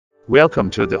Welcome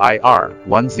to the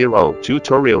IR10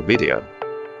 tutorial video,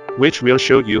 which will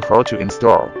show you how to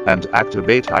install and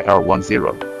activate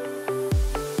IR10.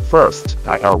 First,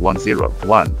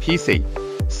 IR10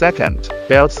 PC. Second,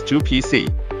 Belts 2 PC.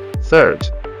 Third,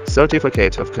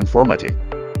 Certificate of Conformity.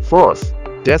 Fourth,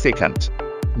 Desiccant.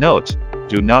 Note: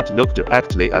 do not look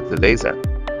directly at the laser.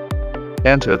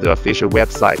 Enter the official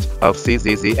website of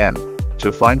CZZN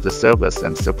to find the service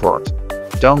and support.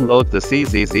 Download the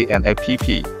CZZN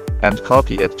app and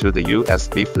copy it to the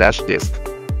USB flash disk,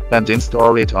 and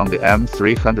install it on the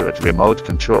M300 remote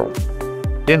control.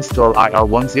 Install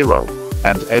IR10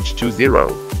 and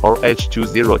H20 or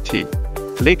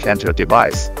H20T. Click Enter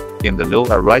Device in the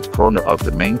lower right corner of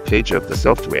the main page of the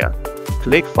software.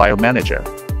 Click File Manager.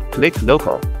 Click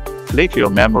Local. Click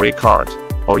your memory card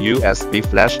or USB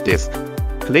flash disk.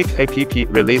 Click App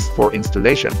Release for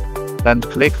installation, and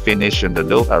click Finish in the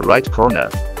lower right corner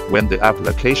when the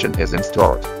application is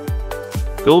installed.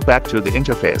 Go back to the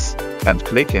interface and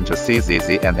click into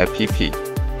CZZN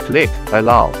app. Click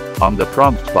Allow on the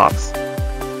prompt box.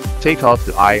 Take out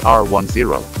the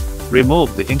IR10.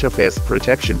 Remove the interface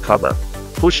protection cover.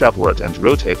 Push upward and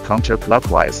rotate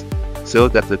counterclockwise so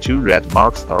that the two red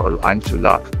marks are aligned to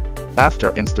lock.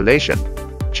 After installation,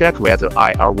 check whether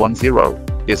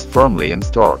IR10 is firmly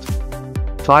installed.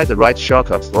 Tie the right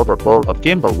shock absorber ball of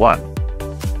Gimbal 1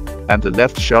 and the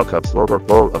left shock absorber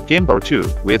ball of Gimbal 2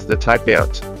 with the tie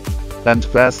belt, and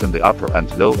fasten the upper and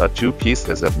lower two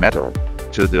pieces of metal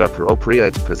to the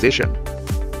appropriate position.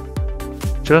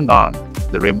 Turn on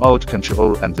the remote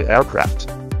control and the aircraft.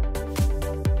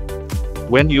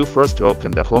 When you first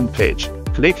open the home page,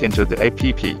 click into the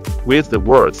app with the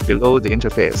words below the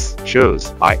interface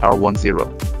shows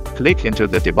IR10. Click into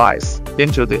the device,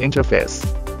 into the interface.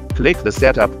 Click the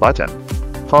Setup button.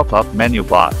 Pop-up menu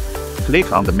bar.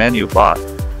 Click on the menu bar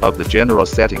of the General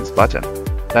Settings button,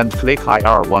 and click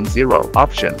IR10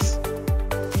 Options.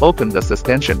 Open the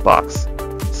suspension box,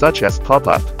 such as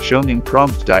pop-up shown in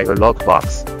prompt dialog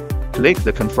box. Click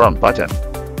the Confirm button.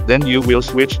 Then you will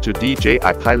switch to DJI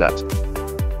Pilot.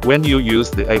 When you use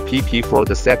the app for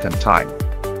the second time,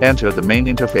 enter the main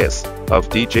interface of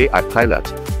DJI Pilot,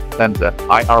 and the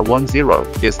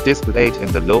IR10 is displayed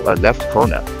in the lower left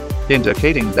corner,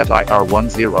 indicating that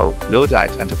IR10 load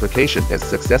identification is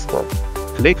successful.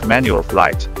 Click Manual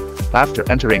Flight. After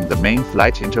entering the main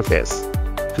flight interface,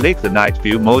 click the Night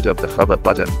View mode of the hover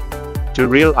button to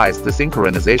realize the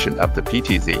synchronization of the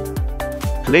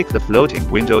PTZ. Click the floating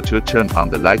window to turn on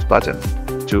the light button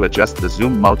to adjust the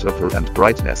zoom multiple and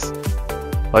brightness.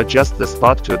 Adjust the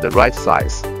spot to the right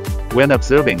size when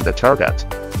observing the target.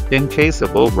 In case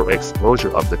of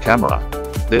overexposure of the camera,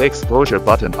 the exposure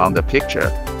button on the picture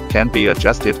can be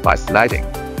adjusted by sliding.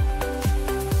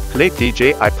 Click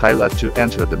DJI Pilot to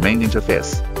enter the main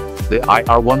interface. The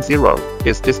IR10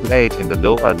 is displayed in the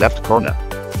lower left corner,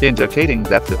 indicating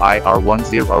that the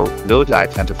IR10 load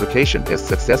identification is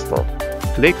successful.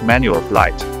 Click Manual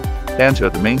Flight. Enter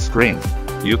the main screen.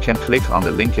 You can click on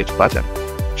the Linkage button.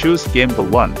 Choose Gimbal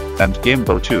 1 and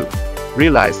Gimbal 2.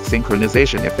 Realize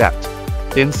synchronization effect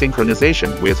in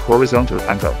synchronization with horizontal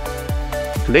angle.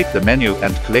 Click the menu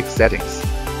and click Settings.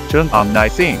 Turn on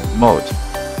Night Scene mode.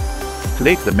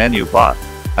 Click the menu bar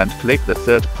and click the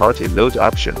third-party load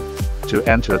option to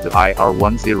enter the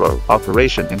IR10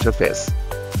 operation interface.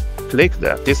 Click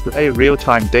the Display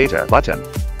Real-Time Data button,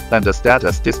 and a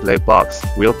status display box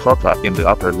will pop up in the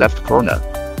upper left corner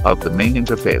of the main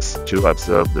interface to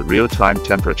observe the real-time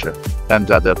temperature and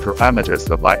other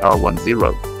parameters of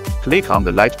IR10. Click on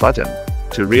the Light button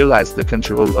to realize the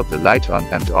control of the light on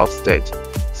and off state.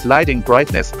 Sliding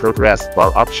Brightness Progress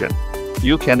Bar option.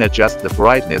 You can adjust the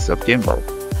brightness of gimbal.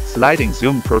 Sliding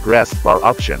Zoom Progress Bar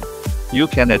option. You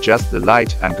can adjust the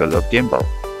light angle of gimbal.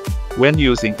 When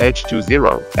using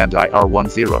H20 and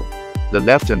IR10, the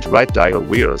left and right dial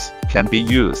wheels can be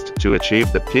used to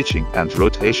achieve the pitching and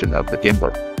rotation of the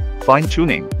gimbal,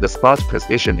 fine-tuning the spot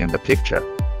position in the picture,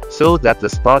 so that the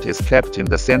spot is kept in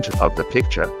the center of the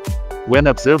picture. When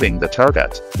observing the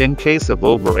target, in case of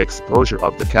overexposure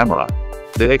of the camera,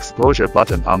 the exposure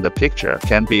button on the picture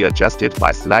can be adjusted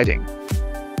by sliding.